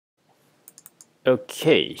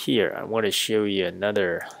Okay, here I want to show you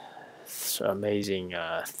another amazing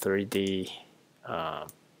 3D uh,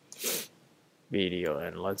 video,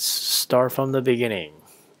 and let's start from the beginning.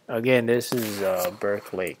 Again, this is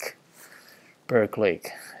Burke Lake. Burke Lake.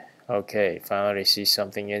 Okay, finally see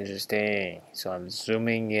something interesting. So I'm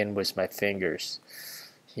zooming in with my fingers.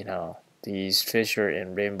 You know, these fish are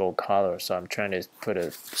in rainbow color, so I'm trying to put a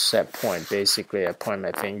set point. Basically, I point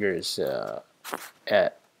my fingers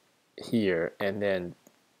at here and then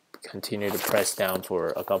continue to press down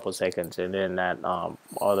for a couple seconds, and then that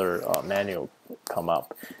other menu come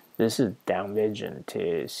up. This is down vision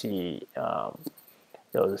to see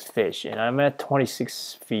those fish, and I'm at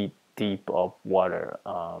 26 feet deep of water.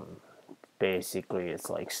 Basically, it's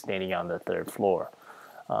like standing on the third floor.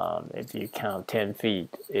 If you count 10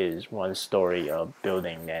 feet is one story of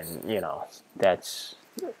building, then that's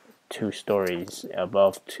 2 stories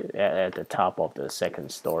above at the top of the second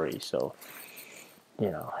story. So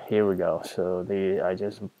here we go. So I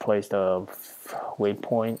just placed a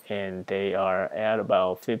waypoint, and they are at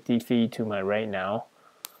about 50 feet to my right now.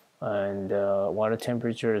 And water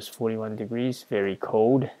temperature is 41 degrees, very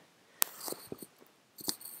cold.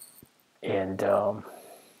 And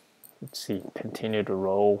let's see, continue to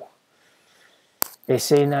roll. They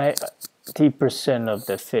say 90% of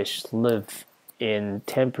the fish live in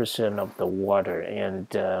 10% of the water, and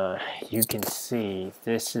you can see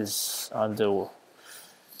this is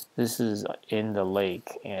in the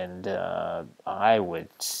lake, and I would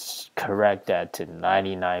correct that to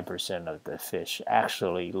 99% of the fish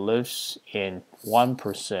actually lives in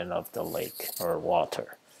 1% of the lake or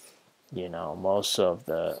water. Most of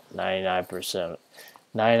the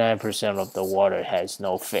 99% of the water has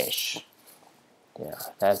no fish. Yeah,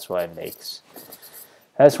 that's what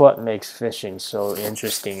makes fishing so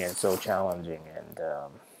interesting and so challenging and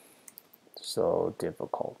so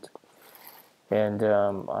difficult. And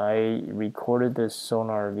I recorded this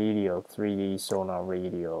sonar video, 3D sonar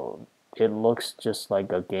video. It looks just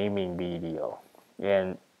like a gaming video,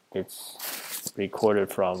 and it's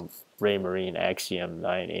recorded from Raymarine Axiom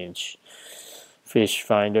 9-inch fish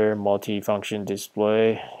finder multi-function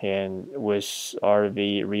display, and with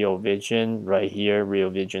RV Real Vision right here, Real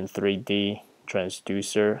Vision 3D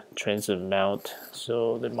transducer, transit mount.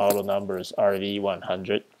 So the model number is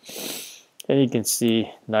RV100. And you can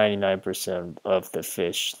see 99% of the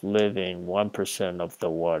fish living 1% of the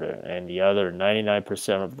water, and the other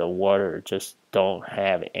 99% of the water just don't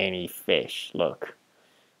have any fish. Look,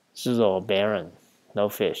 this is all barren, no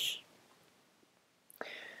fish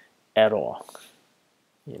at all.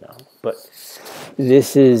 But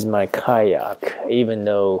this is my kayak, even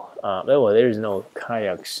though there's no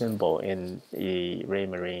kayak symbol in the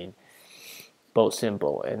Raymarine boat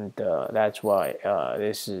symbol, and that's why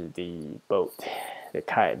this is the boat, the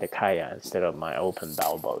kayak instead of my open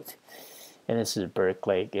bow boat. And this is Burke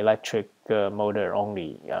Lake, electric motor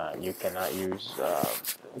only. You cannot use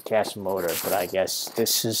gas motor, but I guess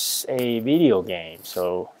this is a video game,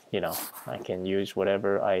 so I can use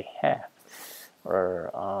whatever I have, or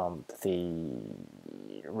the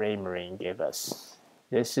Raymarine gave us.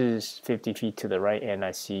 This is 50 feet to the right, and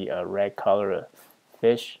I see a red color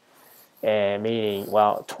fish. And meaning,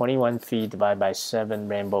 21 feet divided by 7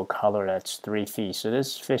 rainbow color, that's 3 feet. So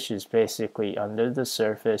this fish is basically under the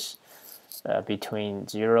surface between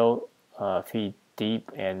 0 feet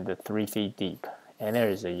deep and the 3 feet deep. And there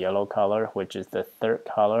is a yellow color, which is the third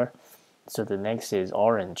color. So the next is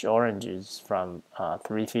orange. Orange is from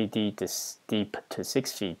 3 feet deep to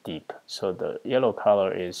 6 feet deep. So the yellow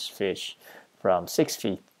color is fish from 6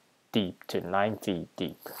 feet deep to 9 feet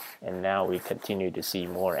deep. And now we continue to see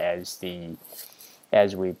more as we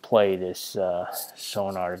play this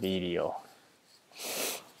sonar video.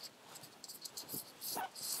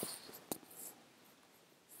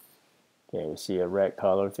 Okay, we see a red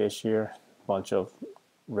color fish here, bunch of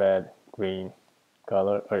red, green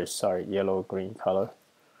color, or sorry, yellow, green color.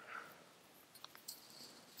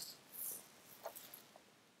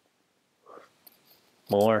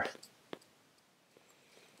 More.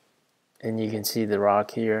 And you can see the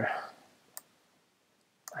rock here.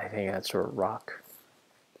 I think that's a rock.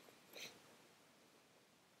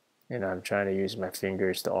 And I'm trying to use my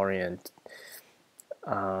fingers to orient,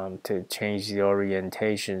 to change the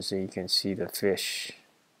orientation so you can see the fish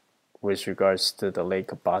with regards to the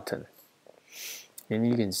lake bottom. And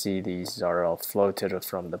you can see these are all floated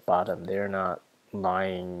from the bottom. They're not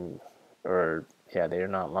lying, they're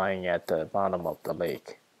not lying at the bottom of the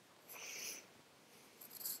lake.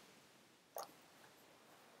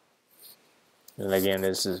 And again,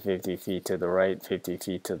 this is 50 feet to the right, 50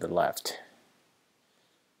 feet to the left.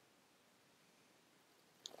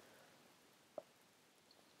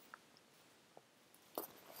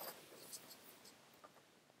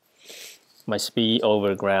 My speed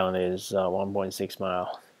over ground is 1.6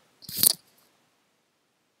 mile.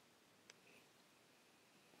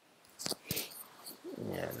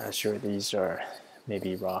 Yeah, not sure. These are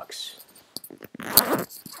maybe rocks.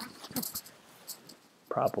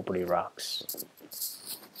 Probably rocks.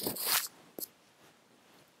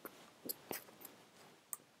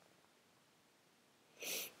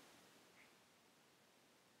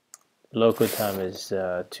 Local time is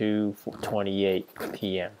 2:28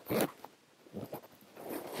 p.m.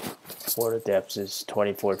 Water depth is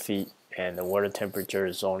 24 feet, and the water temperature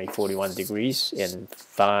is only 41 degrees and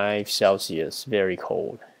 5 Celsius. Very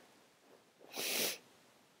cold.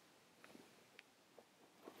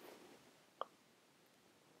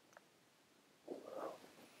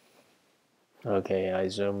 Okay, I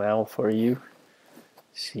zoom out for you.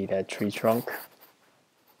 See that tree trunk?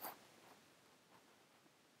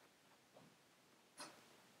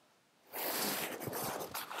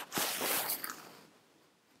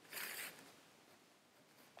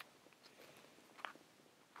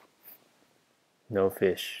 No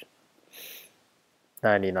fish.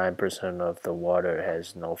 99% of the water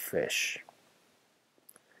has no fish.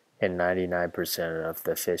 And 99% of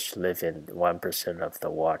the fish live in 1% of the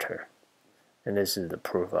water. And this is the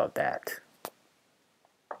proof of that.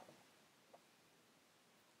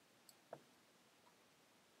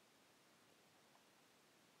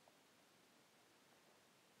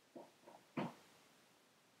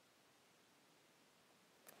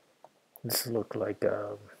 This looks like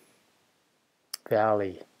a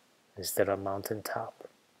valley instead of mountaintop.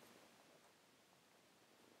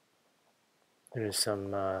 There's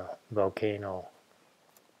some volcano,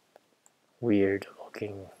 weird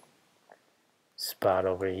looking spot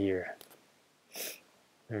over here.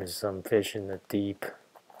 There's some fish in the deep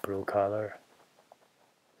blue color.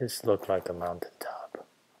 This looks like a mountaintop.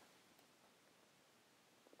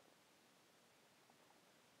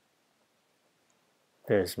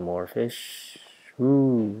 There's more fish.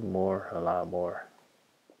 Ooh, more, a lot more.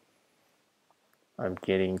 I'm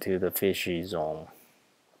getting to the fishy zone.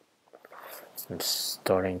 I'm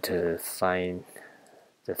starting to find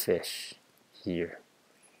the fish here.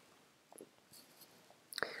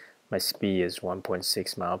 My speed is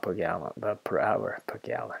 1.6 mile per gallon, per hour per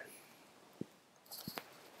gallon.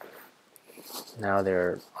 Now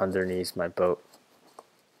they're underneath my boat.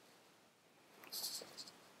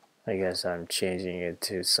 I guess I'm changing it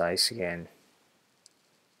to size again.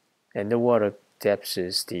 And the water depth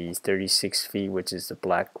is the 36 feet, which is the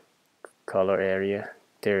black color area.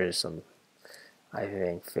 There is some, I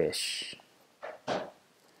think, fish.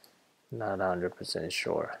 Not 100%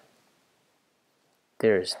 sure.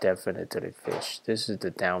 There is definitely fish. This is the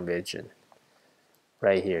down vision.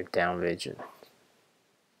 Right here, down vision.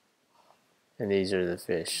 And these are the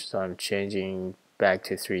fish. So I'm changing back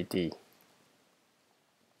to 3D.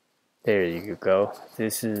 There you go.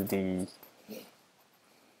 This is the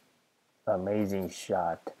amazing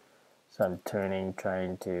shot. So I'm turning,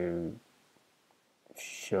 trying to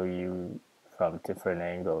show you from different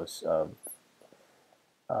angles of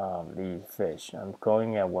these fish. I'm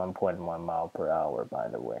going at 1.1 mile per hour, by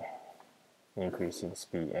the way, increasing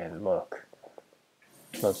speed. And look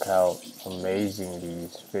how amazing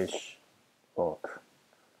these fish look.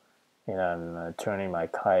 And I'm turning my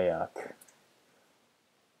kayak.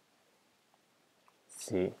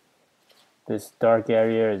 See, this dark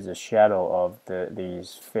area is the shadow of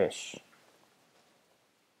these fish.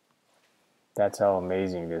 That's how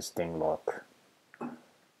amazing this thing look.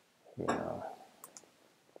 You know,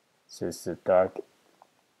 it's just the dark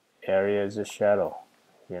area is a shadow.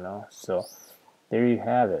 You know, so there you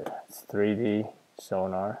have it. It's 3D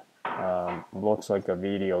sonar. Looks like a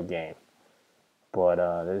video game,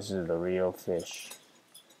 but this is the real fish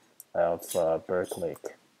of Burke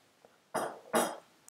Lake.